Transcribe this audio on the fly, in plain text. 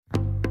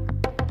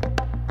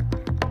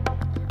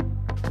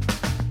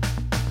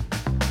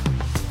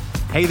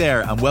Hey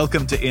there, and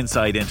welcome to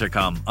Inside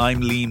Intercom.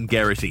 I'm Liam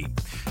Geraghty.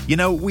 You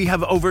know, we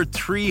have over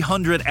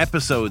 300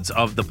 episodes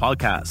of the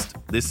podcast.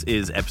 This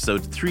is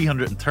episode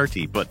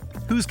 330, but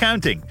who's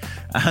counting?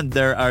 And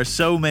there are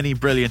so many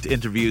brilliant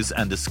interviews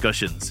and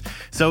discussions.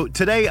 So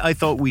today I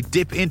thought we'd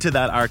dip into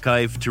that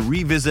archive to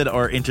revisit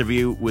our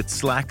interview with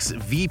Slack's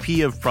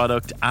VP of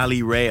Product,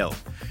 Ali Rail.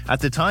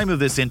 At the time of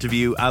this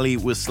interview, Ali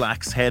was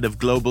Slack's head of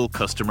global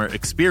customer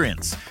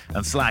experience,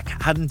 and Slack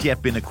hadn't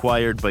yet been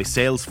acquired by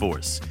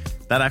Salesforce.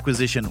 That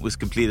acquisition was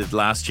completed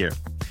last year.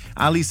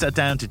 Ali sat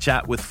down to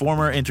chat with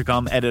former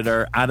Intercom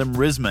editor Adam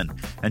Risman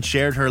and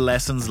shared her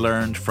lessons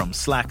learned from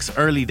Slack's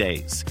early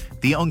days,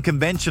 the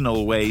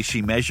unconventional way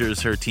she measures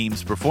her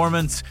team's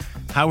performance,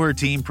 how her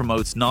team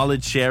promotes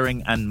knowledge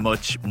sharing, and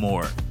much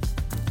more.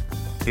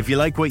 If you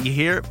like what you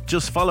hear,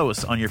 just follow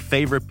us on your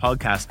favorite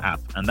podcast app,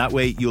 and that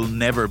way you'll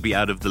never be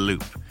out of the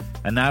loop.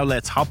 And now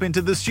let's hop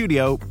into the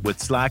studio with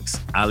Slack's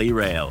Ali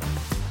Rail.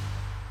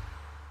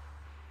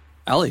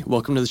 Ali,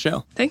 welcome to the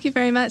show. Thank you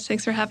very much.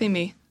 Thanks for having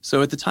me.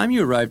 So at the time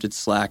you arrived at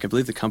Slack, I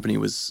believe the company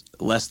was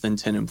less than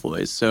 10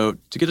 employees. So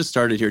to get us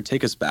started here,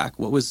 take us back.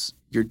 What was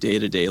your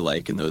day-to-day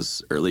like in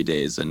those early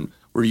days? And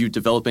were you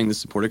developing the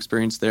support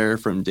experience there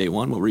from day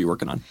one? What were you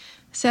working on?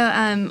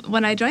 So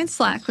when I joined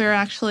Slack, we were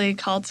actually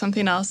called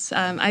something else.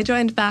 I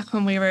joined back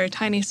when we were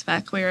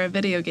TinySpec. We were a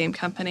video game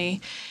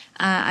company.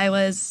 I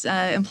was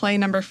employee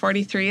number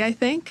 43, I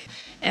think,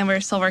 and we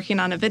were still working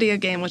on a video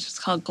game, which is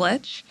called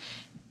Glitch.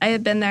 I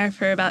had been there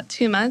for about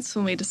 2 months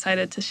when we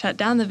decided to shut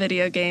down the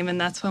video game, and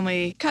that's when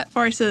we cut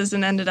forces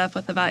and ended up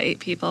with about 8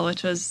 people,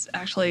 which was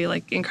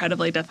actually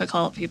incredibly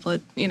difficult. People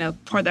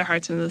had, poured their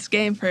hearts into this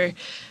game for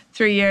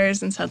 3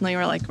 years, and suddenly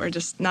we're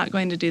just not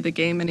going to do the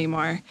game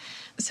anymore.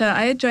 So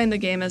I had joined the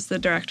game as the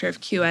director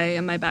of QA,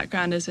 and my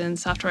background is in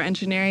software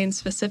engineering,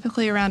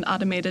 specifically around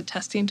automated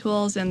testing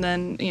tools and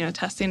then,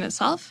 testing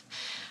itself.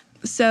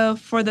 So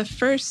for the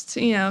first,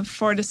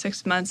 4 to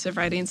 6 months of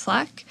writing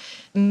Slack,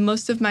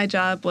 most of my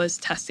job was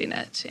testing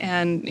it.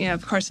 And,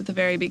 of course, at the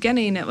very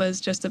beginning, it was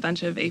just a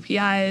bunch of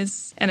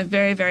APIs and a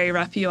very, very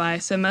rough UI.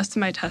 So most of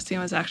my testing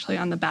was actually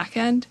on the back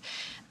end.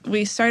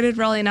 We started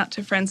rolling out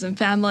to friends and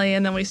family,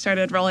 and then we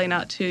started rolling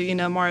out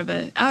to, more of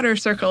an outer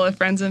circle of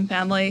friends and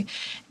family.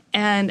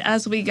 And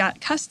as we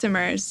got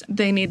customers,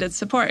 they needed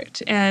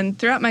support. And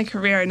throughout my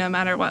career, no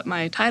matter what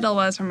my title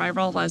was or my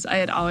role was, I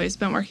had always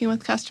been working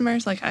with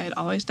customers. I had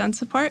always done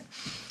support.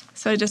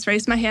 So I just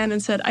raised my hand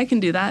and said, I can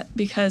do that,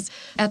 because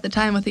at the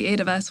time with the 8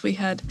 of us, we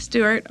had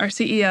Stuart, our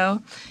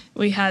CEO,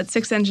 we had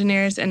 6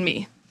 engineers, and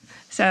me.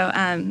 So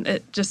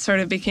it just sort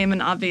of became an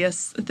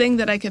obvious thing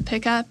that I could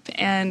pick up,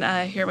 and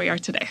here we are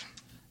today.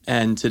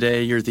 And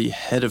today you're the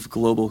head of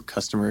global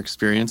customer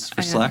experience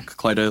for Slack.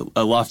 Quite a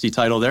lofty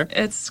title there.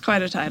 It's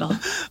quite a title.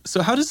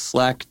 So how does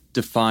Slack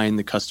define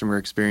the customer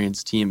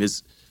experience team?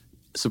 Is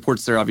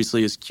supports there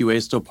obviously, is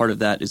QA still part of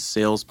that? Is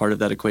sales part of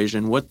that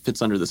equation? What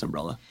fits under this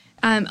umbrella?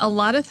 A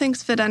lot of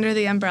things fit under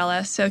the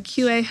umbrella. So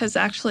QA has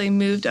actually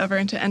moved over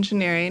into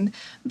engineering,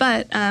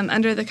 but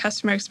under the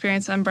customer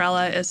experience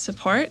umbrella is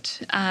support.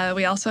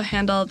 We also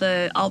handle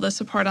all the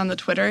support on the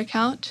Twitter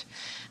account.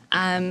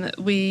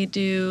 We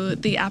do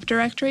the app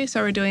directory,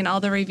 so we're doing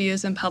all the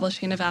reviews and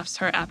publishing of apps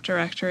to our app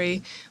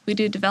directory. We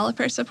do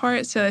developer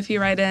support, so if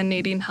you write in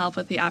needing help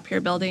with the app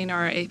you're building or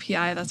our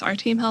API, that's our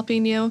team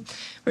helping you.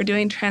 We're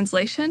doing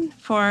translation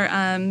for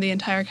the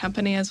entire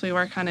company as we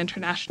work on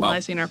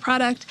internationalizing our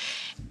product.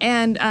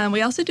 And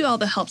we also do all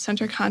the Help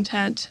Center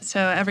content, so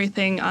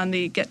everything on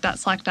the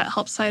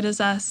get.slack.help site is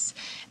us.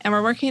 And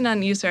we're working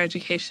on user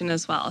education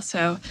as well.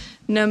 So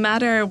no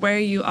matter where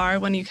you are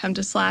when you come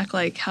to Slack,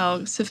 like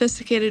how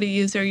sophisticated a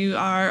user you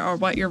are or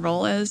what your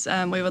role is,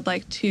 we would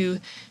like to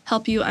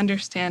help you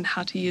understand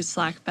how to use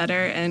Slack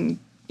better and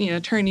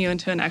turn you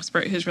into an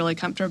expert who's really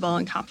comfortable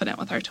and confident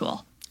with our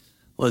tool.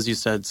 Well, as you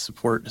said,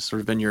 support has sort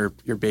of been your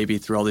baby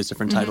through all these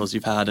different titles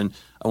you've had. And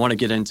I want to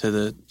get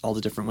into all the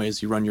different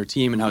ways you run your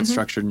team and how it's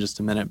structured in just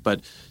a minute.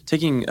 But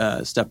taking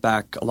a step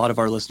back, a lot of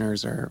our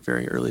listeners are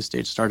very early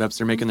stage startups.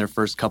 They're making their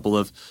first couple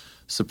of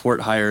support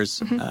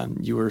hires.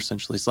 You were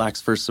essentially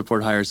Slack's first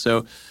support hire.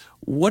 So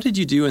what did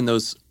you do in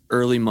those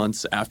early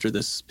months after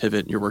this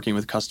pivot? You're working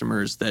with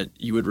customers that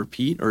you would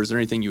repeat, or is there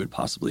anything you would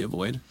possibly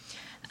avoid?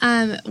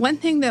 One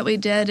thing that we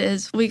did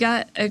is we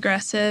got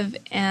aggressive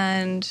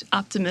and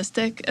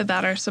optimistic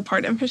about our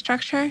support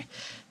infrastructure.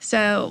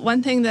 So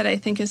one thing that I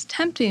think is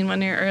tempting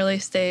when you're early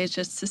stage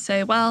is to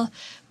say, well,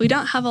 we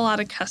don't have a lot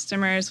of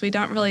customers. We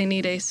don't really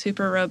need a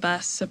super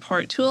robust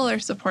support tool or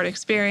support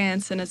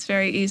experience. And it's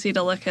very easy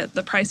to look at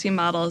the pricing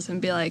models and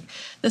be like,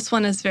 this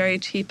one is very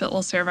cheap. It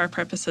will serve our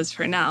purposes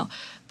for now.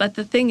 But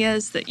the thing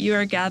is that you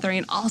are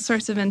gathering all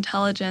sorts of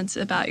intelligence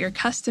about your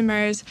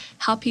customers,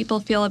 how people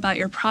feel about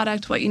your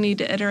product, what you need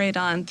to iterate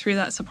on through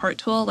that support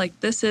tool.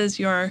 This is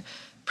your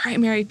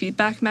primary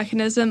feedback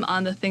mechanism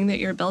on the thing that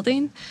you're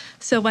building.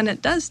 So when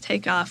it does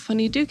take off, when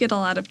you do get a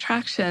lot of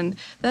traction,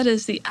 that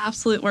is the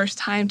absolute worst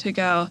time to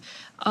go,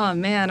 oh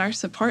man, our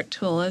support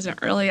tool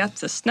isn't really up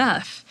to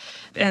snuff.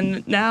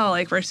 And now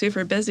we're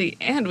super busy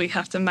and we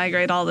have to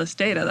migrate all this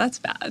data. That's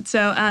bad.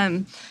 So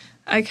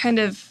I kind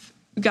of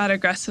got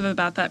aggressive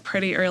about that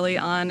pretty early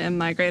on and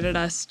migrated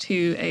us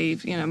to a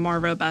more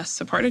robust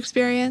support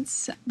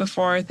experience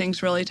before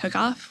things really took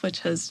off,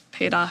 which has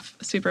paid off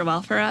super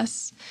well for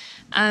us.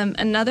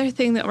 Another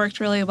thing that worked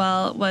really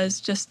well was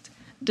just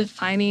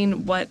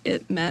defining what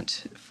it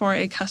meant for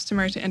a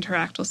customer to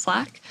interact with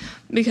Slack,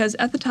 because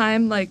at the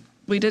time,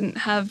 we didn't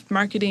have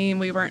marketing,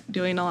 we weren't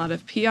doing a lot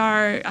of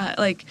PR.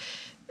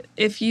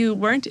 If you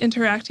weren't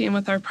interacting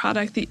with our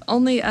product, the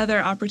only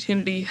other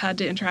opportunity you had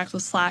to interact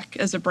with Slack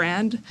as a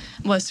brand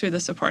was through the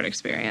support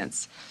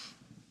experience.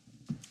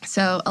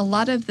 So a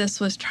lot of this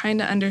was trying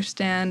to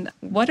understand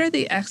what are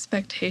the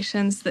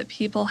expectations that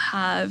people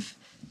have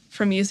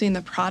from using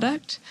the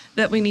product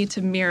that we need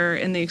to mirror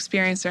in the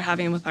experience they're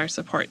having with our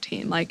support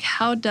team.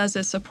 How does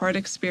a support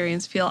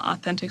experience feel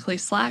authentically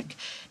Slack?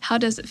 How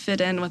does it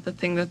fit in with the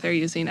thing that they're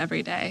using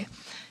every day?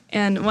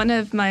 And one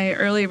of my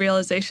early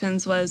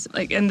realizations was,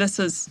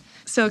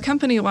 so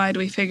company-wide,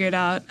 we figured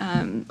out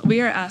we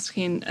are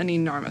asking an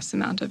enormous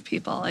amount of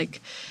people.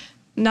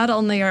 Not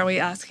only are we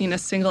asking a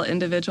single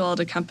individual at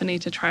a company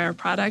to try our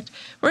product,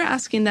 we're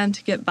asking them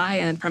to get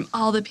buy-in from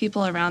all the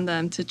people around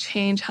them to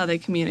change how they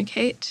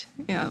communicate.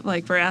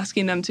 We're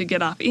asking them to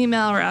get off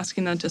email, we're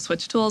asking them to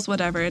switch tools,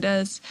 whatever it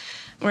is.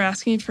 We're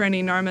asking for an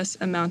enormous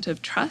amount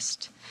of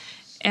trust.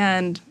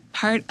 And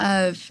part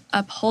of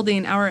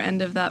upholding our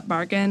end of that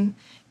bargain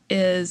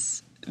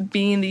is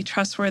being the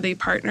trustworthy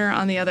partner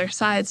on the other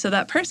side. So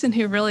that person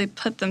who really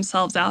put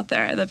themselves out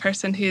there, the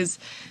person who's,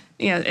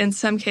 in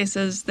some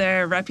cases,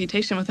 their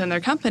reputation within their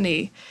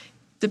company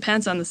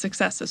depends on the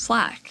success of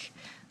Slack.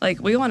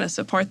 We want to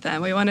support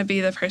them. We want to be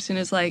the person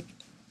who's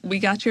we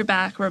got your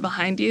back, we're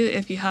behind you.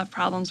 If you have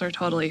problems, we're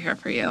totally here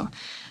for you.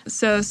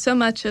 So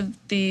much of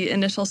the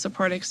initial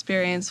support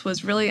experience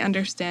was really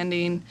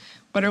understanding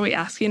what are we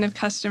asking of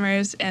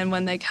customers, and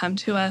when they come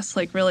to us,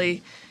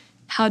 really,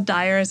 how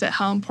dire is it?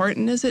 How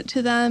important is it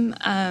to them?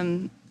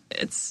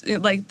 It's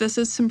this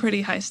is some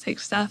pretty high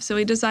stakes stuff. So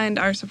we designed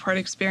our support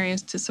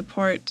experience to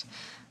support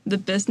the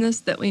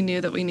business that we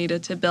knew that we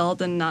needed to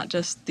build and not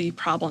just the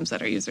problems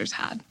that our users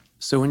had.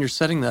 So when you're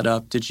setting that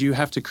up, did you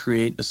have to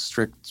create a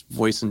strict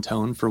voice and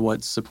tone for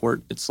what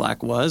support at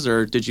Slack was,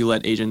 or did you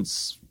let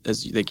agents,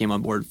 as they came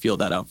on board, feel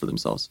that out for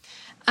themselves?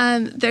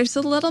 There's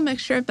a little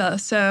mixture of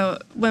both. So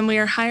when we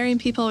are hiring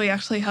people, we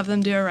actually have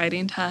them do a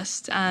writing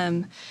test.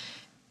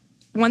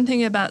 One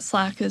thing about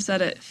Slack is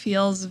that it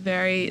feels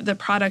the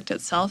product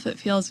itself, it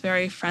feels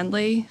very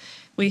friendly.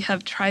 We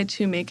have tried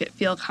to make it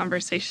feel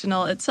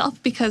conversational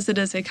itself because it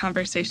is a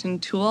conversation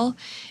tool.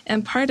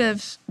 And part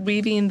of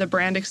weaving the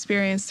brand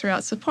experience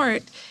throughout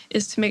support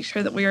is to make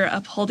sure that we are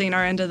upholding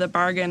our end of the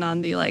bargain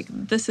on the,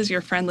 this is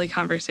your friendly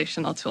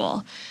conversational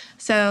tool.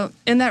 So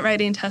in that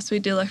writing test, we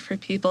do look for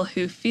people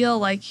who feel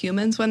like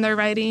humans when they're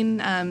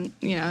writing.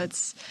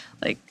 It's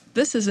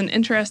this is an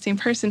interesting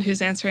person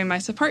who's answering my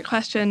support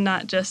question,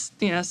 not just,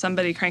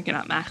 somebody cranking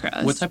out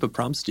macros. What type of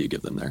prompts do you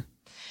give them there?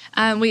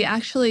 We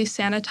actually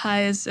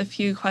sanitize a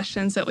few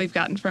questions that we've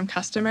gotten from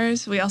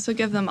customers. We also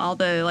give them all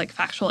the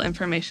factual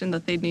information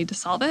that they'd need to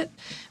solve it.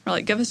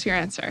 We're give us your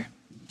answer.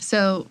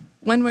 So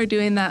when we're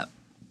doing that,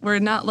 we're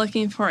not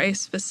looking for a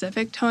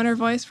specific tone or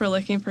voice. We're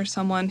looking for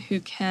someone who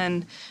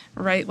can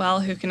write well,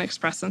 who can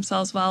express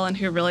themselves well, and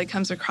who really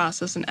comes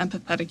across as an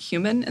empathetic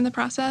human in the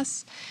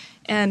process.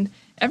 And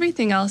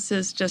everything else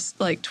is just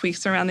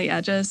tweaks around the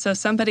edges. So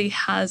somebody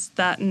has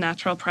that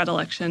natural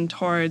predilection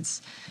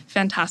towards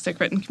fantastic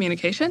written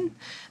communication,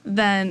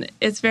 then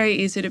it's very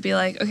easy to be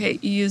okay,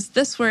 you use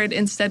this word,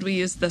 instead we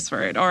use this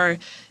word, or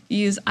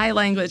use I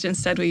language,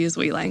 instead we use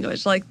we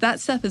language. That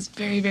stuff is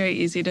very, very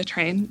easy to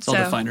train. It's all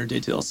the finer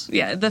details.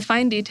 Yeah, the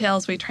fine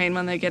details we train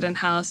when they get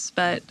in-house,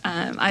 but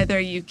either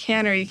you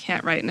can or you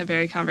can't write in a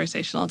very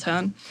conversational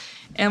tone.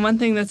 And one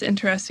thing that's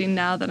interesting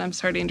now that I'm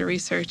starting to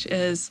research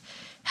is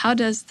how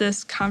does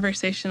this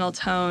conversational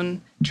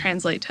tone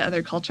translate to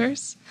other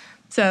cultures?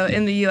 So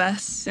in the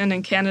US and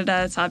in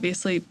Canada, it's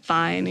obviously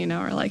fine.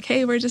 We're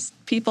hey, we're just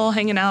people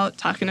hanging out,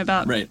 talking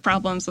about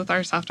problems with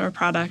our software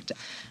product.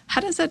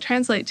 How does that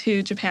translate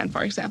to Japan,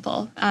 for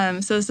example?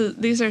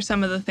 These are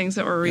some of the things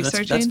that we're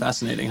researching. That's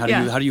fascinating.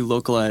 How do you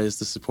localize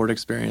the support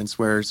experience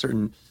where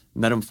certain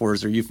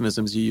metaphors or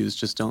euphemisms you use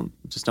just don't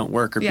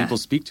work, or people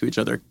speak to each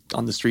other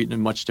on the street in a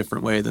much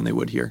different way than they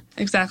would here?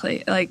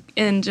 Exactly.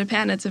 In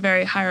Japan, it's a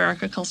very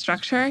hierarchical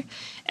structure,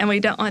 and we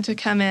don't want to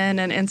come in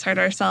and insert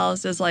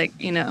ourselves as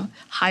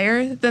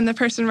higher than the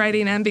person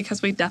writing in,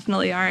 because we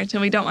definitely aren't, and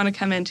we don't want to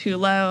come in too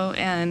low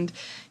and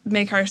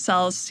make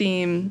ourselves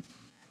seem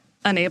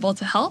unable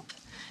to help.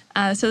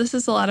 So this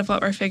is a lot of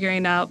what we're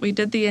figuring out. We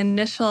did the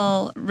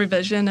initial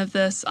revision of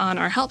this on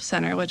our Help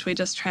Center, which we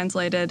just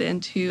translated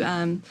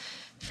into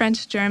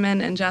French,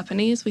 German, and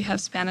Japanese. We have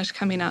Spanish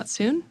coming out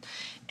soon.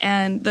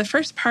 And the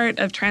first part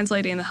of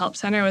translating the Help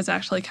Center was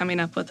actually coming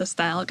up with a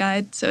style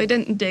guide. So we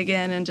didn't dig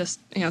in and just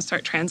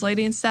start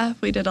translating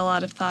stuff. We did a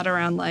lot of thought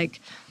around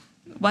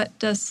what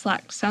does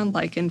Slack sound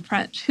like in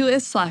French? Who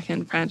is Slack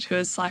in French? Who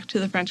is Slack to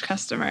the French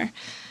customer?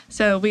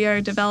 So we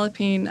are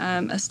developing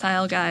a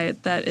style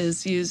guide that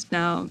is used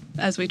now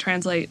as we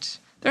translate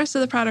the rest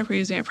of the product, we're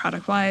using it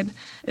product-wide.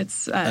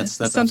 It's that's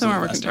something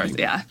we're working towards,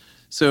 yeah.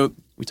 So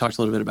we talked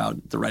a little bit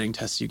about the writing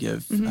tests you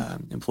give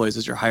employees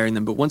as you're hiring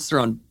them, but once they're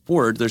on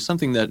board, there's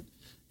something that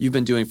you've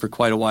been doing for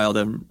quite a while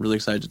that I'm really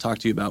excited to talk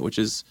to you about, which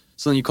is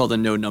something you call the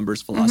no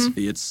numbers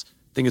philosophy. I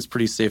think it's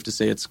pretty safe to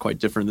say it's quite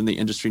different than the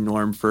industry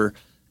norm for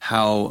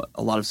how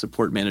a lot of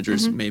support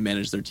managers may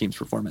manage their team's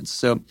performance.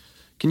 So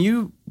can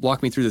you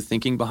walk me through the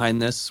thinking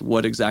behind this,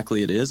 what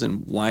exactly it is,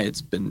 and why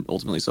it's been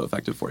ultimately so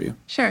effective for you?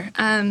 Sure.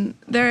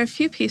 There are a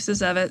few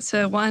pieces of it.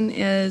 So one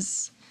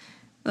is,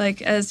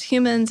 like, as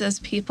humans, as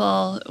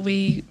people,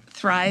 we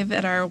thrive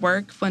at our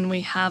work when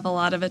we have a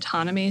lot of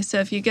autonomy. So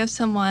if you give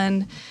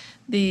someone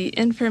the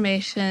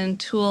information,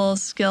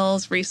 tools,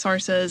 skills,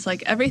 resources,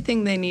 like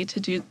everything they need to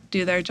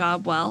do their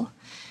job well,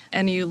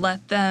 and you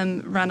let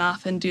them run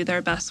off and do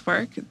their best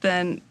work,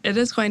 then it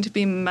is going to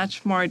be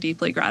much more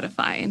deeply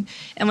gratifying.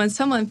 And when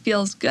someone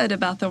feels good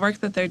about the work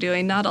that they're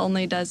doing, not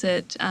only does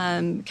it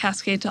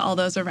cascade to all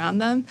those around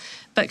them,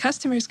 but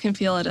customers can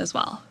feel it as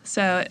well.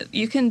 So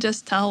you can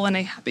just tell when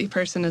a happy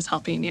person is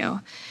helping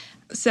you.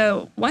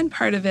 So one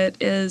part of it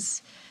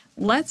is,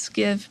 let's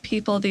give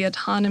people the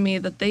autonomy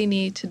that they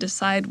need to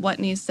decide what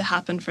needs to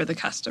happen for the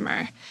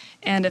customer.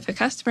 And if a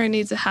customer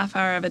needs a half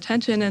hour of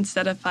attention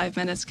instead of 5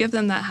 minutes, give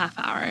them that half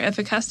hour. If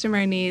a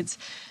customer needs,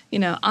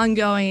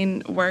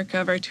 ongoing work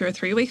over 2 or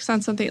 3 weeks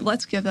on something,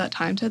 let's give that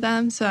time to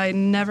them. So I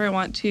never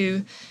want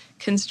to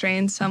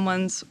constrain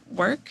someone's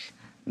work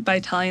by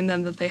telling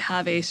them that they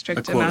have a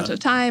strict amount of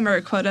time or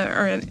a quota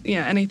or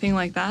anything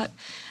like that.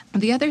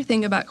 The other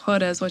thing about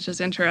quotas, which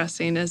is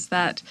interesting, is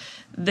that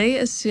they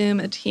assume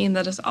a team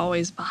that is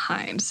always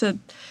behind. So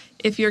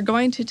if you're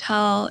going to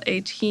tell a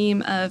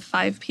team of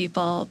 5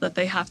 people that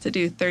they have to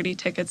do 30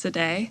 tickets a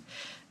day,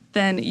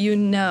 then you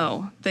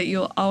know that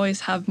you'll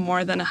always have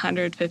more than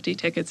 150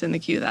 tickets in the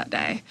queue that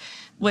day,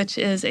 which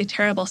is a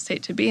terrible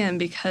state to be in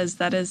because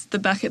that is the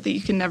bucket that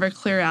you can never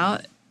clear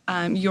out.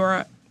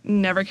 You're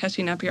never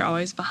catching up. You're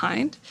always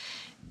behind.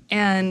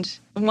 And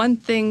one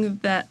thing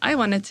that I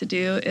wanted to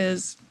do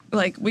is,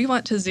 we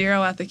want to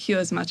zero out the queue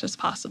as much as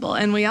possible.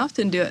 And we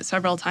often do it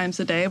several times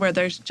a day where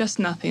there's just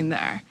nothing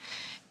there.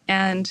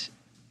 And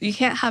you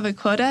can't have a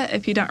quota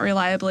if you don't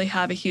reliably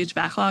have a huge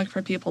backlog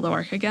for people to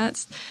work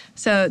against.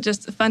 So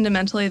just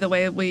fundamentally, the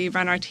way we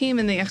run our team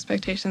and the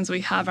expectations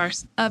we have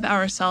of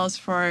ourselves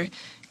for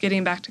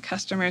getting back to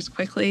customers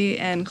quickly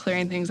and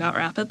clearing things out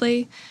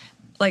rapidly,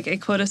 a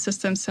quota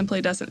system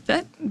simply doesn't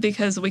fit,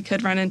 because we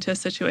could run into a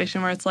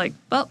situation where it's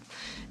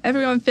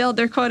everyone failed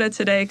their quota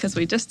today because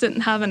we just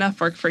didn't have enough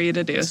work for you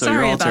to do. So sorry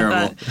you're all about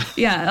terrible. that.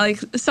 Yeah,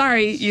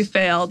 sorry you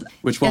failed.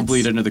 Which won't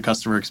bleed into the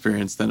customer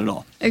experience then at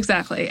all.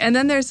 Exactly. And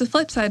then there's the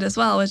flip side as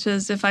well, which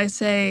is if I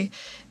say,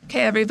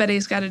 okay,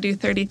 everybody's got to do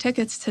 30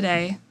 tickets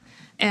today,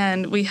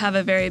 and we have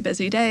a very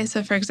busy day.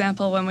 So, for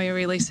example, when we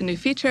release a new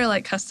feature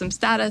like custom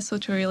status,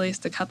 which we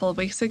released a couple of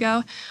weeks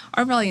ago,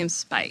 our volume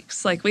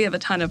spikes. We have a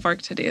ton of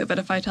work to do. But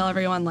if I tell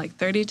everyone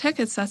 30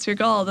 tickets, that's your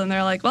goal, then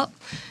they're like, well,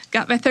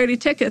 got my 30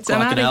 tickets. I'm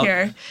out of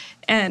here.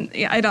 And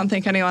I don't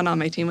think anyone on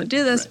my team would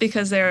do this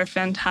because they're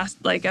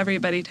fantastic.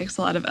 Everybody takes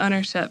a lot of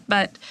ownership.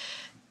 But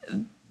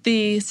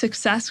the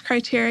success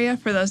criteria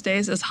for those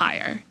days is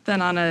higher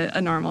than on a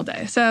normal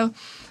day. So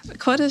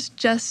quotas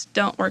just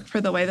don't work for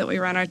the way that we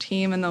run our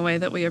team and the way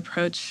that we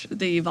approach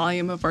the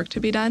volume of work to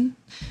be done.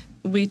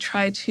 We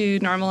try to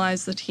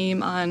normalize the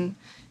team on,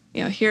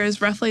 here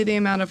is roughly the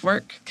amount of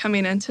work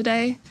coming in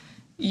today.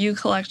 You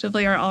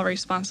collectively are all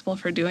responsible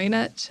for doing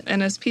it.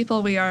 And as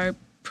people, we are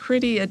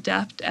pretty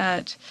adept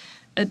at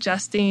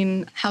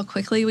adjusting how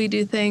quickly we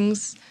do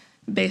things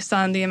based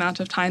on the amount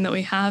of time that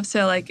we have.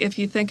 So if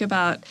you think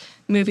about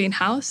moving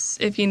house,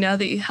 if you know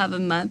that you have a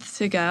month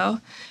to go,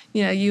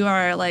 you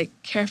are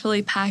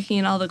carefully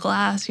packing all the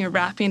glass, you're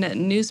wrapping it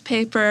in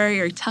newspaper,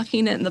 you're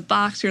tucking it in the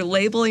box, you're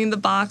labeling the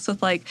box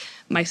with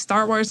my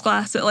Star Wars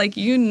glass,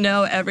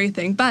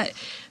 everything. But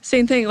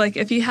same thing,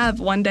 if you have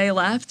one day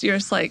left, you're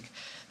just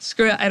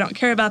screw it, I don't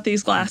care about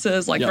these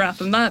glasses, wrap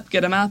them up,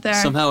 get them out there.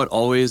 Somehow it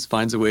always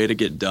finds a way to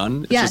get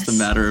done. It's just a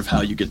matter of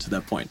how you get to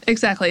that point.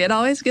 Exactly. It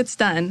always gets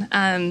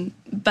done.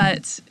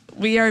 But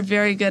we are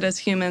very good as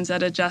humans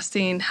at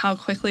adjusting how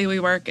quickly we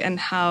work and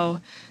how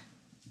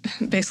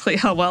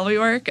well we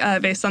work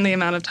based on the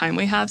amount of time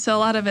we have. So a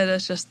lot of it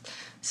is just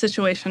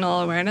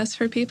situational awareness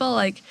for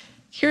people.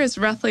 Here is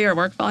roughly our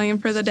work volume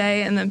for the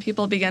day. And then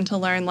people begin to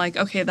learn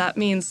okay, that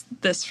means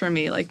this for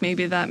me.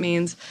 Maybe that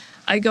means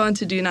I go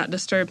into do not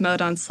disturb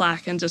mode on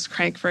Slack and just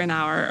crank for an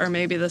hour. Or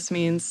maybe this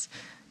means,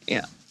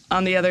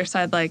 on the other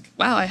side,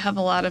 wow, I have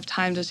a lot of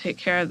time to take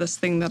care of this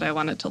thing that I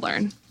wanted to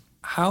learn.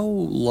 How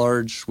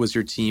large was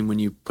your team when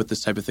you put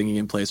this type of thinking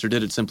in place, or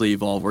did it simply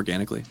evolve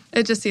organically?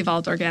 It just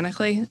evolved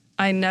organically.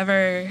 I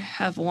never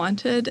have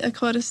wanted a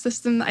quota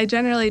system. I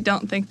generally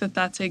don't think that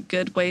that's a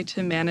good way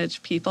to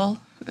manage people.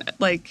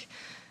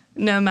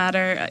 No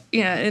matter,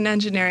 in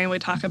engineering, we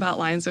talk about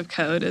lines of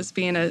code as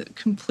being a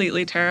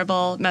completely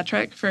terrible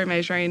metric for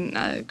measuring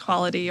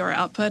quality or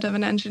output of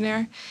an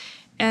engineer.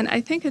 And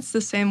I think it's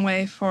the same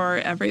way for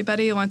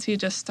everybody. Once you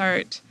just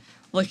start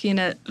looking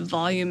at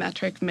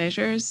volumetric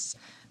measures,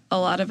 a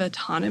lot of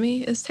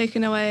autonomy is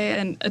taken away,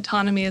 and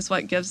autonomy is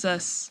what gives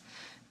us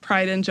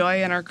pride and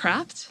joy in our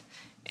craft.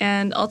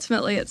 And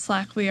ultimately at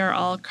Slack, we are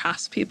all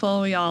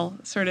craftspeople. We all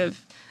sort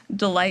of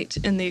delight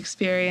in the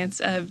experience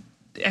of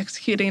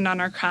executing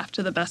on our craft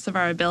to the best of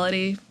our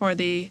ability for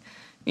the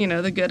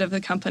good of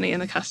the company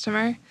and the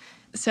customer.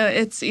 So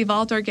it's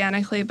evolved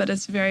organically, but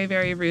it's very,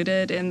 very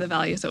rooted in the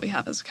values that we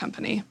have as a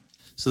company.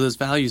 So those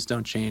values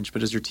don't change,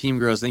 but as your team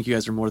grows, I think you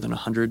guys are more than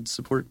 100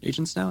 support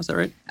agents now. Is that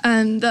right?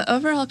 The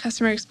overall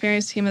customer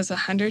experience team is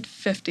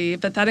 150,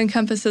 but that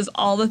encompasses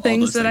all the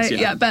things but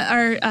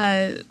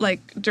our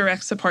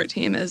direct support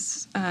team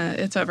is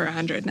it's over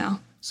 100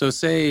 now. So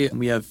say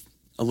we have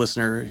a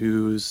listener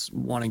who's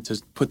wanting to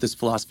put this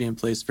philosophy in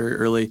place very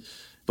early,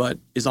 but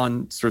is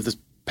on sort of this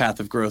path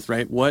of growth,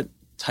 right? What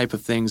type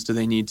of things do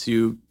they need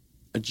to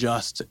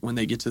adjust when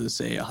they get to,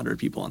 say, 100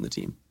 people on the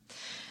team?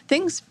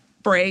 Things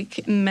break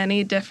in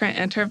many different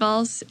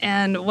intervals,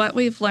 and what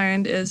we've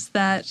learned is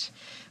that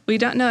we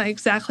don't know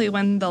exactly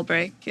when they'll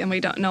break, and we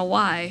don't know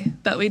why,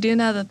 but we do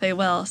know that they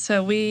will.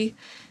 So we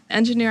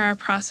engineer our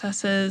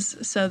processes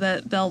so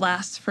that they'll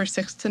last for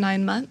 6 to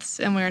 9 months,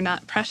 and we're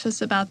not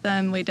precious about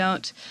them. We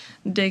don't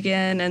dig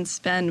in and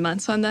spend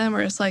months on them.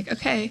 We're just like,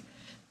 okay,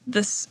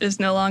 this is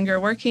no longer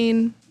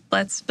working.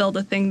 Let's build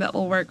a thing that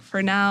will work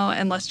for now,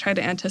 and let's try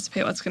to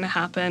anticipate what's going to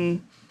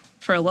happen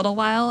for a little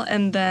while,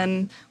 and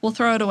then we'll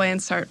throw it away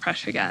and start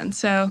fresh again.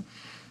 So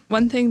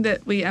one thing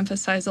that we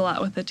emphasize a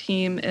lot with the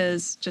team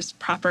is just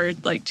proper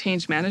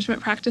change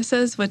management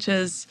practices, which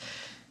is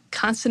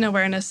constant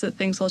awareness that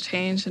things will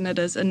change, and it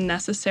is a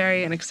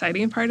necessary and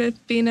exciting part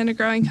of being in a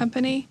growing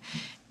company.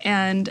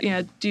 And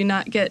do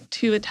not get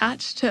too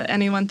attached to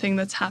any one thing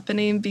that's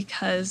happening,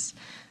 because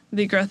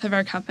the growth of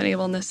our company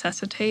will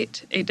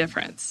necessitate a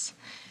difference.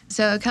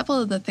 So a couple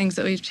of the things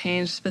that we've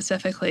changed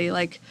specifically,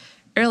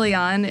 early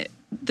on,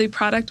 the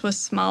product was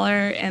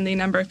smaller and the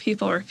number of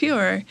people were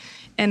fewer,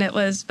 and it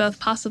was both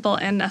possible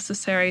and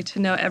necessary to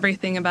know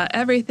everything about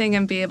everything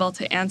and be able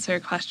to answer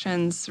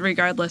questions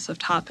regardless of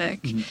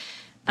topic. Mm-hmm.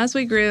 As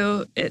we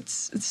grew,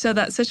 so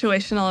that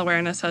situational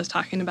awareness I was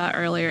talking about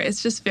earlier,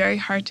 it's just very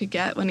hard to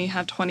get when you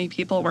have 20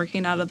 people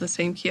working out of the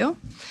same queue.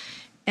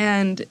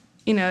 And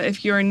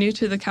if you're new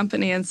to the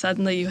company and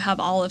suddenly you have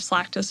all of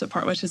Slack to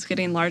support, which is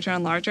getting larger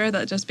and larger,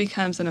 that just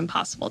becomes an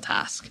impossible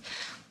task.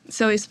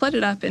 So we split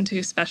it up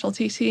into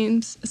specialty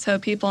teams. So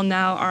people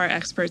now are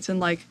experts in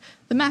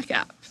the Mac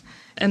app.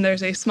 And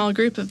there's a small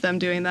group of them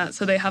doing that.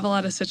 So they have a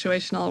lot of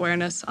situational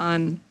awareness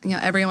on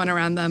everyone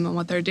around them and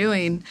what they're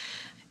doing.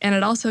 And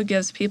it also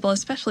gives people,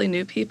 especially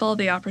new people,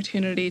 the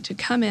opportunity to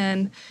come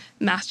in,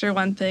 master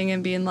one thing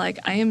and being like,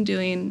 I am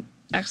doing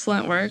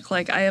excellent work.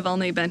 I have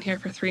only been here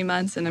for 3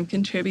 months and I'm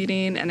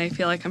contributing and I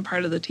feel like I'm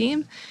part of the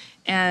team.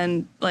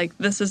 And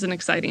this is an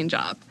exciting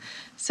job.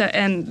 So,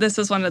 and this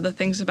is one of the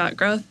things about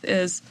growth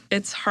is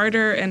it's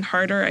harder and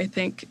harder, I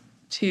think,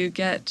 to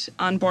get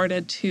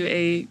onboarded to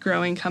a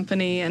growing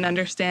company and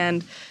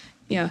understand,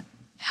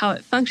 how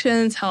it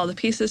functions, how all the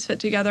pieces fit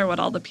together, what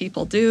all the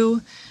people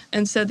do.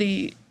 And so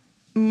the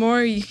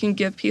more you can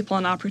give people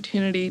an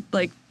opportunity,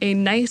 a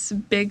nice,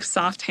 big,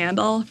 soft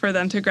handle for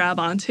them to grab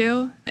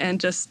onto and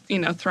just,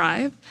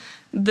 thrive,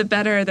 the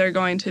better they're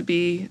going to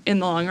be in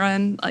the long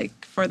run,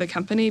 for the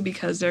company,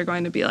 because they're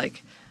going to be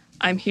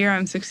I'm here,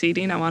 I'm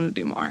succeeding, I want to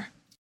do more.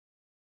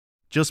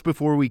 Just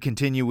before we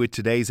continue with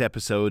today's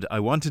episode,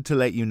 I wanted to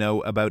let you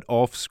know about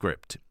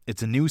Offscript.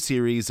 It's a new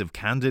series of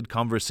candid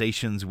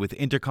conversations with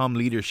Intercom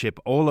leadership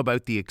all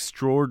about the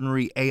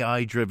extraordinary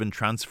AI-driven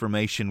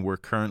transformation we're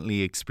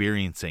currently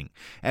experiencing.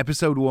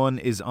 Episode 1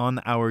 is on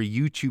our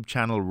YouTube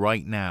channel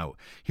right now.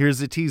 Here's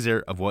a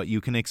teaser of what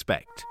you can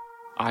expect.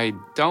 I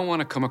don't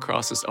want to come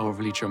across as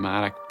overly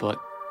dramatic, but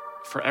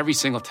for every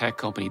single tech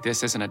company,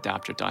 this is an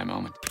adapt or die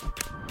moment.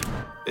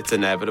 It's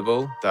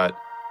inevitable that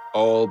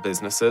all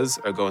businesses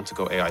are going to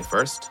go AI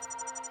first.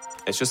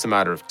 It's just a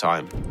matter of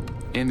time.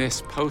 In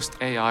this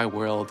post-AI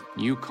world,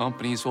 new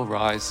companies will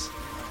rise,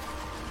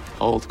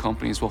 old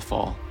companies will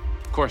fall.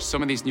 Of course,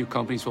 some of these new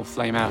companies will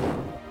flame out.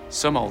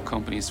 Some old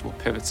companies will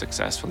pivot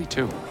successfully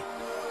too.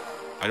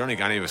 I don't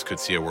think any of us could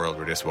see a world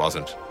where this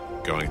wasn't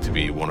going to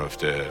be one of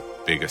the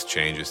biggest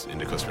changes in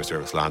the customer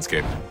service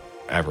landscape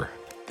ever.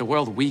 The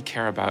world we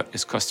care about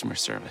is customer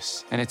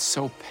service, and it's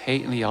so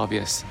patently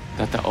obvious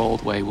that the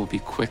old way will be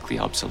quickly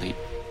obsolete.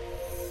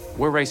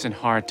 We're racing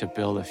hard to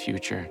build a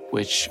future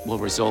which will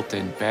result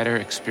in better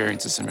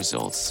experiences and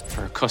results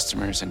for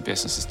customers and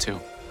businesses too.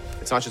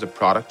 It's not just a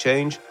product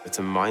change, it's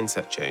a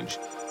mindset change.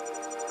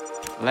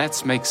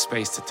 Let's make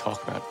space to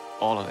talk about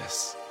all of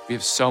this. We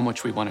have so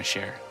much we want to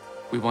share.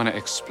 We want to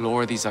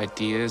explore these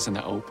ideas in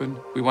the open.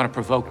 We want to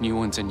provoke new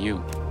ones in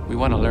you. We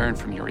want to learn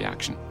from your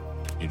reaction.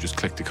 You just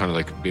click the kind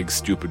of big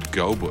stupid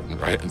go button,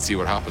 right? And see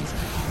what happens.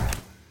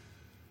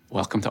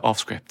 Welcome to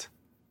Offscript.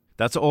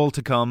 That's all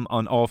to come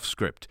on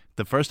Offscript.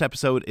 The first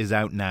episode is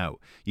out now.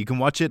 You can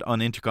watch it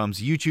on Intercom's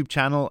YouTube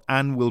channel,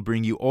 and we'll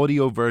bring you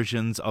audio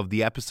versions of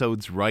the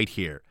episodes right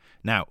here.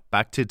 Now,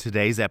 back to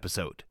today's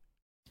episode.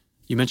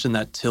 You mentioned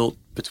that tilt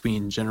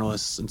between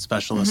generalists and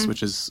specialists,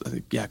 which is, I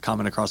think,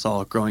 common across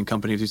all growing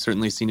companies. We've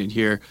certainly seen it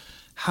here.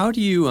 How do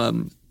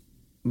you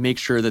make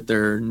sure that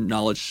there are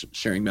knowledge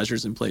sharing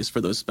measures in place for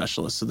those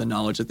specialists so the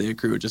knowledge that they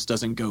accrue just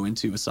doesn't go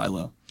into a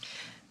silo?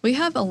 We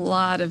have a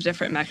lot of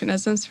different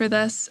mechanisms for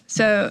this.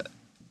 So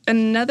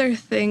another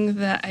thing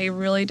that I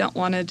really don't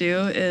want to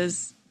do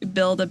is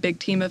build a big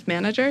team of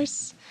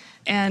managers.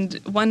 And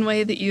one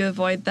way that you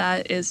avoid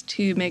that is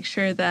to make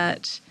sure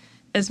that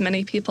as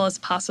many people as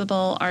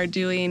possible are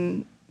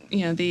doing,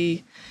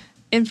 the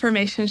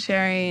information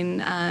sharing,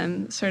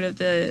 sort of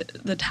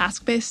the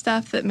task-based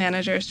stuff that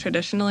managers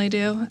traditionally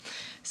do.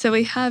 So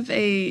we have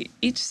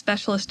each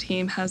specialist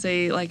team has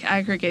a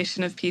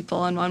aggregation of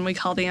people, and one we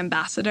call the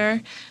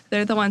ambassador.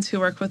 They're the ones who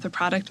work with the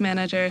product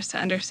managers to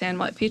understand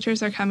what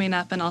features are coming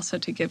up and also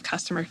to give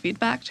customer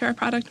feedback to our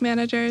product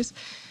managers.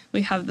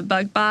 We have the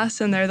bug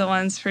boss, and they're the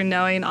ones for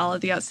knowing all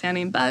of the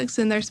outstanding bugs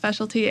in their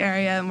specialty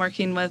area and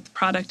working with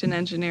product and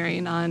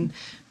engineering on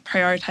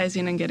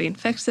prioritizing and getting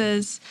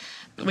fixes.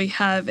 We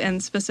have,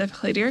 and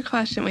specifically to your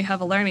question, we have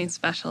a learning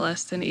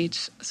specialist in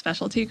each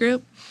specialty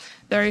group.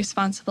 They're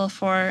responsible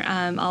for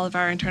all of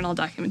our internal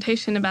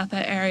documentation about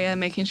that area,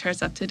 making sure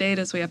it's up to date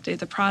as we update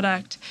the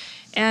product,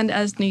 and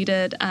as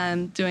needed,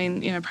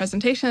 doing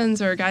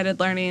presentations or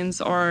guided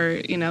learnings or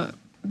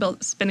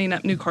spinning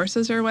up new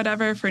courses or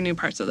whatever for new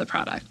parts of the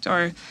product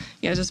or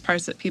just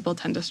parts that people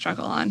tend to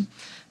struggle on.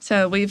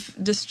 So we've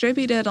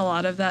distributed a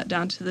lot of that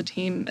down to the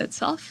team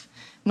itself,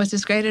 which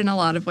is great in a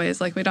lot of ways.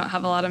 We don't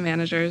have a lot of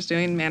managers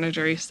doing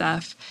managery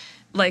stuff.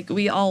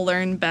 We all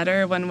learn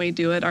better when we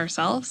do it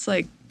ourselves.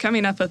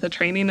 Coming up with a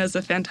training is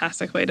a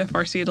fantastic way to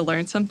force you to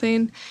learn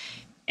something.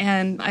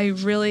 And I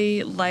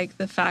really like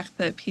the fact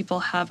that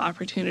people have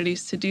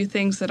opportunities to do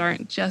things that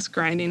aren't just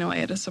grinding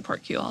away at a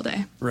support queue all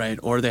day. Right.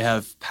 Or they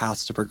have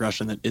paths to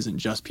progression that isn't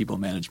just people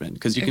management.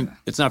 Because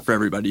it's not for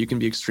everybody. You can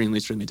be extremely,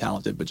 extremely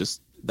talented, but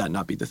just that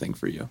not be the thing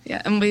for you.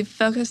 Yeah. And we've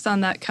focused on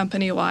that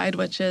company-wide,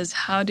 which is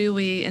how do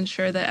we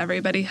ensure that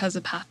everybody has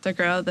a path to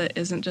grow that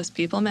isn't just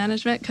people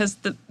management? Because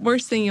the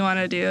worst thing you want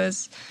to do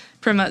is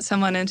promote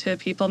someone into a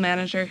people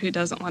manager who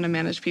doesn't want to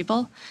manage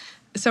people.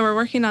 So we're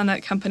working on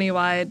that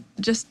company-wide.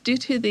 Just due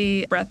to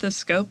the breadth of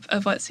scope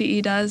of what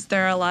CE does,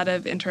 there are a lot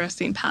of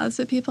interesting paths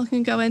that people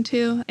can go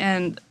into,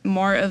 and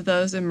more of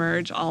those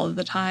emerge all of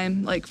the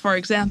time. For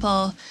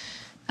example,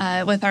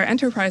 with our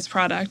enterprise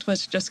product,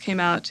 which just came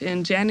out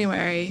in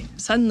January,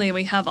 suddenly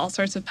we have all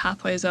sorts of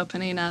pathways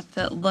opening up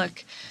that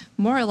look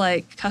more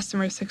like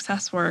customer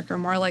success work or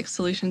more like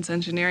solutions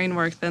engineering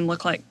work than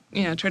look like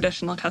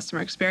traditional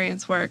customer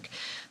experience work.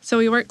 So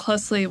we work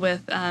closely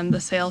with the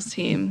sales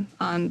team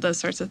on those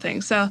sorts of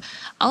things. So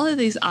all of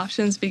these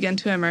options begin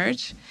to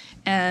emerge,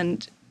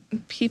 and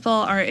people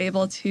are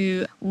able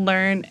to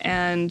learn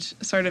and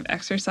sort of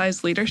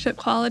exercise leadership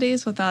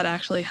qualities without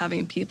actually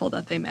having people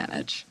that they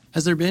manage.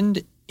 Has there been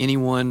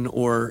anyone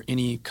or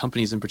any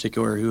companies in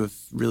particular who have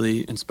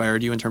really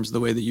inspired you in terms of the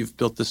way that you've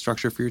built the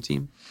structure for your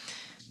team?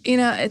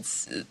 I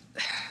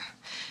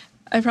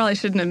probably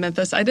shouldn't admit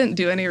this. I didn't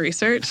do any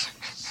research.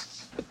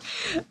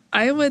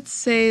 I would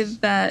say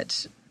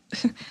that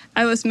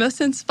I was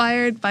most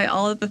inspired by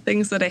all of the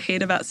things that I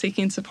hate about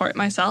seeking support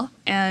myself,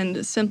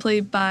 and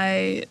simply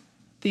by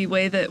the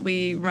way that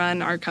we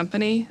run our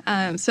company.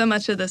 So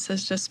much of this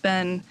has just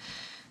been,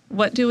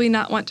 what do we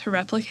not want to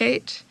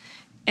replicate,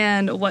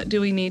 and what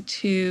do we need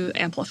to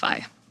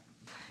amplify?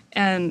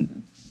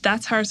 And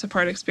that's how our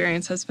support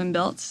experience has been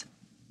built.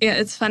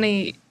 It's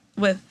funny,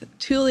 with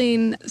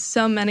tooling,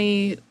 so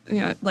many,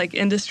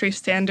 industry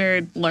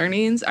standard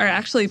learnings are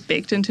actually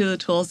baked into the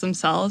tools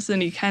themselves,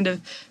 and you kind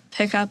of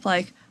pick up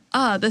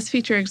this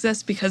feature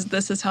exists because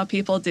this is how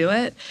people do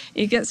it.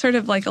 You get sort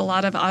of a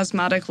lot of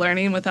osmotic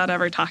learning without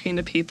ever talking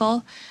to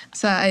people.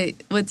 So I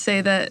would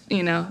say that,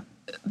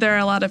 there are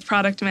a lot of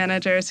product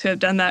managers who have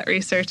done that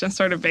research and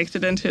sort of baked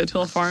it into a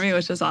tool for me,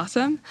 which is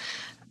awesome.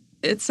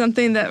 It's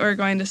something that we're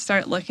going to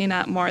start looking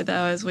at more,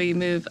 though, as we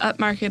move up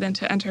market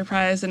into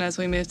enterprise and as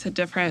we move to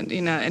different,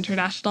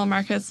 international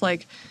markets.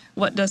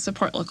 What does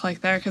support look like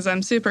there? Because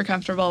I'm super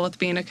comfortable with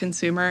being a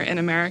consumer in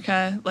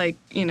America,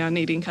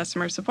 needing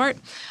customer support.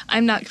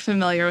 I'm not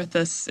familiar with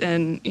this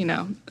in,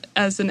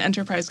 as an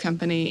enterprise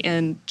company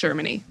in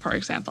Germany, for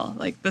example.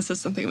 This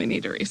is something we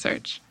need to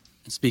research.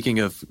 Speaking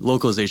of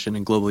localization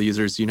and global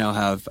users, you now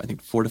have, I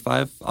think, 4 to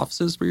 5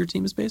 offices where your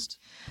team is based?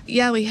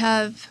 Yeah, we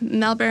have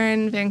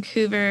Melbourne,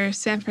 Vancouver,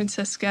 San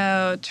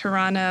Francisco,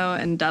 Toronto,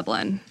 and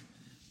Dublin.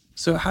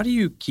 So how do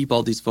you keep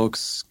all these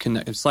folks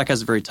connected? Slack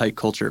has a very tight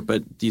culture,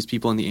 but these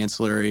people in the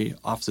ancillary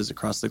offices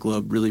across the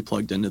globe really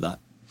plugged into that?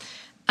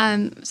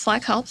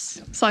 Slack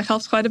helps. Slack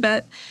helps quite a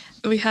bit.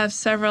 We have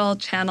several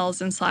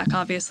channels in Slack,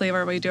 obviously,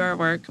 where we do our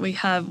work. We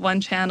have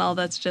one channel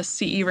that's just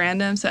CE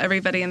random, so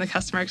everybody in the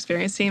customer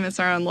experience team,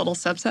 it's our own little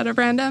subset of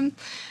random,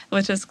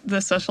 which is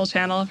the social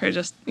channel for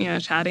just,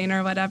 chatting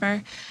or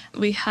whatever.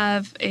 We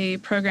have a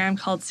program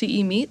called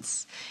CE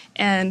Meets,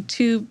 and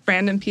 2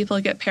 random people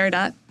get paired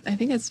up. I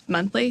think it's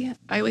monthly,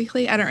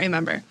 biweekly, I don't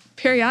remember.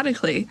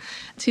 Periodically,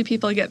 2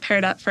 people get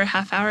paired up for a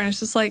half hour, and it's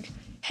just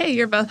hey,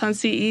 you're both on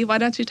CE, why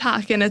don't you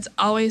talk? And it's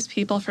always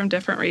people from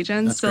different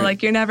regions. That's so great.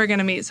 like you're never going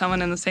to meet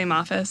someone in the same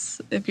office.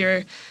 If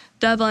you're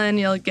Dublin,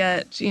 you'll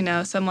get,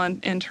 someone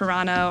in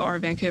Toronto or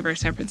Vancouver,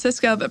 San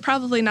Francisco, but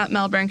probably not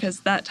Melbourne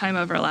because that time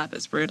overlap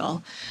is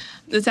brutal.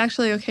 It's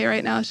actually okay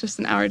right now. It's just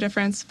an hour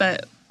difference.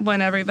 But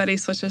when everybody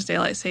switches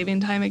daylight saving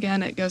time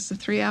again, it goes to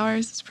 3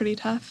 hours. It's pretty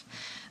tough.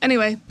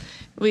 Anyway,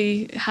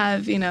 we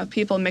have,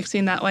 people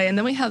mixing that way. And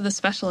then we have the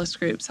specialist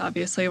groups,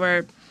 obviously,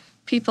 where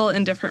people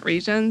in different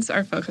regions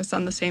are focused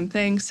on the same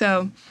thing.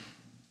 So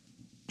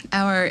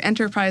our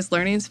enterprise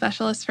learning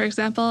specialist, for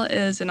example,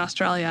 is in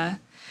Australia.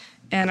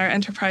 And our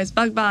enterprise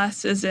bug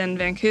boss is in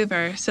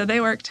Vancouver. So they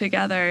work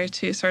together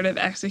to sort of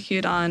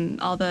execute on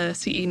all the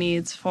CE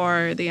needs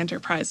for the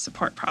enterprise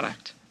support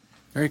product.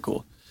 Very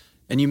cool.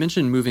 And you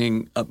mentioned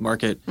moving up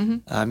market. Mm-hmm.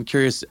 I'm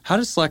curious, how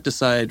does Slack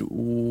decide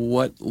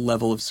what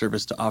level of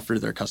service to offer to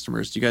their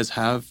customers? Do you guys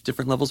have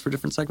different levels for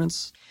different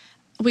segments?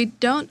 We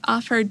don't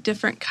offer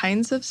different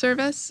kinds of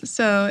service.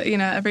 So,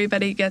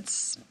 everybody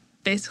gets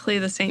basically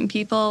the same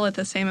people with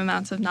the same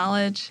amounts of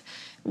knowledge.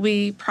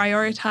 We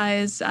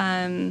prioritize...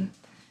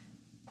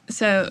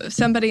 So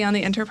somebody on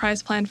the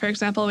enterprise plan, for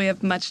example, we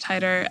have much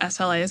tighter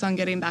SLAs on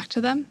getting back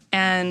to them.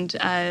 And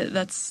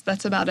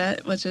that's about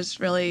it, which is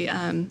really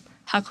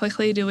how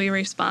quickly do we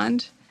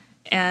respond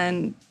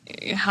and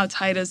how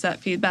tight is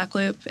that feedback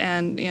loop?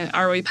 And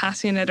are we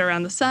passing it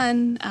around the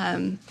sun?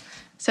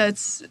 So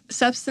it's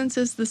substance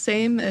is the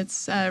same.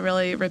 It's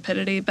really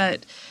rapidity.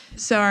 But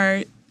so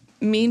our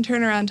mean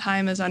turnaround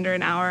time is under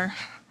an hour.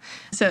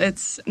 So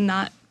it's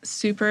not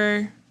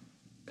super...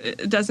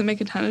 It doesn't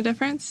make a ton of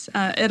difference.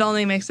 It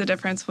only makes a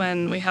difference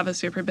when we have a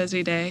super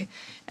busy day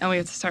and we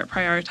have to start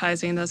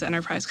prioritizing those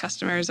enterprise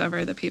customers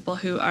over the people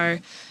who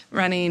are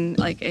running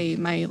like a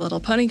My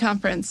Little Pony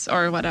conference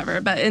or whatever.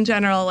 But in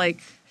general,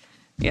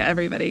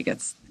 everybody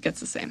gets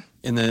the same.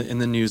 In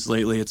the news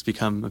lately, it's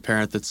become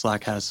apparent that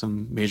Slack has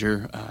some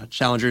major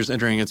challengers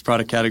entering its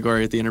product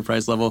category at the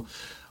enterprise level.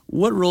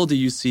 What role do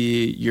you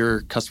see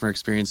your customer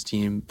experience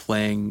team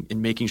playing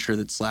in making sure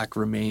that Slack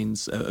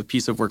remains a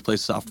piece of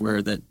workplace software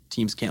that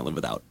teams can't live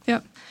without?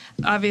 Yep.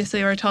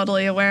 Obviously, we're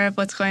totally aware of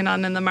what's going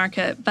on in the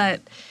market,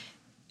 but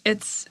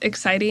it's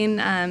exciting.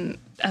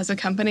 As a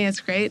company,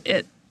 it's great.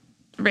 It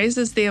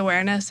raises the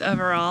awareness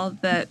overall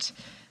that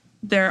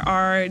there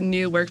are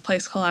new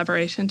workplace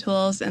collaboration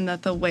tools and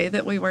that the way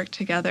that we work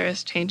together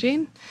is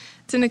changing.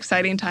 It's an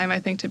exciting time, I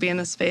think, to be in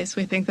this space.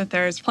 We think that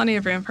there's plenty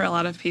of room for a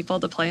lot of people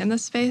to play in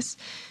this space.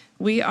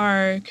 We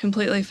are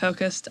completely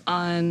focused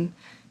on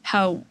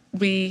how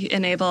we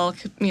enable,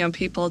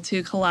 people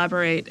to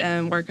collaborate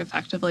and work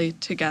effectively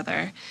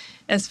together.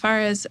 As far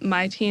as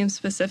my team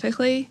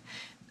specifically,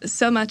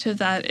 so much of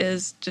that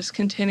is just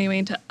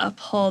continuing to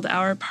uphold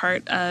our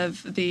part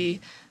of the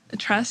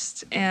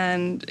trust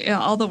and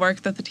all the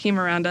work that the team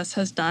around us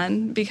has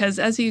done. Because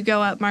as you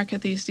go up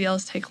market, these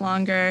deals take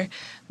longer,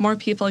 more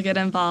people get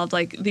involved.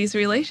 Like these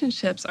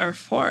relationships are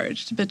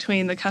forged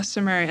between the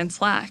customer and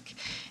Slack.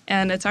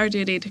 And it's our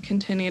duty to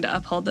continue to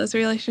uphold those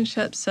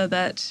relationships so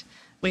that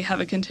we have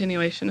a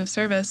continuation of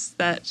service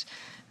that,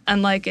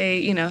 unlike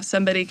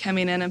somebody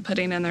coming in and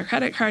putting in their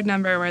credit card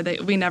number where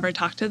we never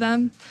talk to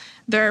them,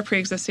 there are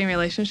pre-existing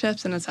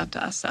relationships, and it's up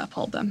to us to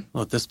uphold them.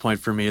 Well, at this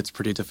point, for me, it's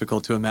pretty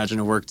difficult to imagine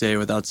a workday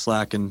without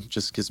Slack and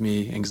just gives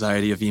me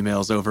anxiety of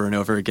emails over and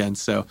over again.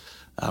 So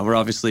we're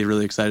obviously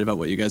really excited about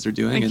what you guys are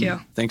doing. Thank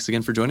you. Thanks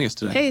again for joining us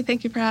today. Hey,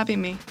 thank you for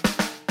having me.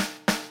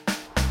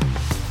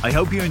 I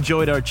hope you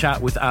enjoyed our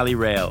chat with Ali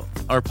Rail.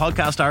 Our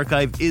podcast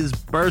archive is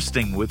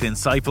bursting with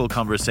insightful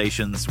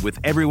conversations with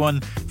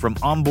everyone from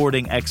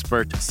onboarding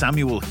expert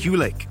Samuel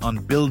Hulick on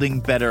building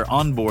better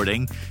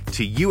onboarding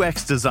to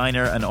UX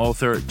designer and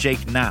author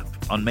Jake Knapp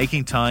on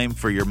making time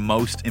for your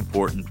most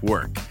important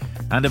work.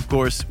 And of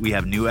course, we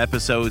have new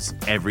episodes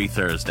every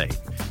Thursday.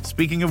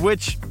 Speaking of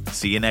which,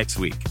 see you next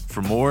week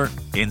for more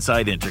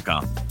Inside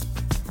Intercom.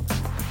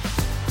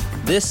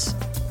 This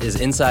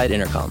is Inside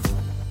Intercom.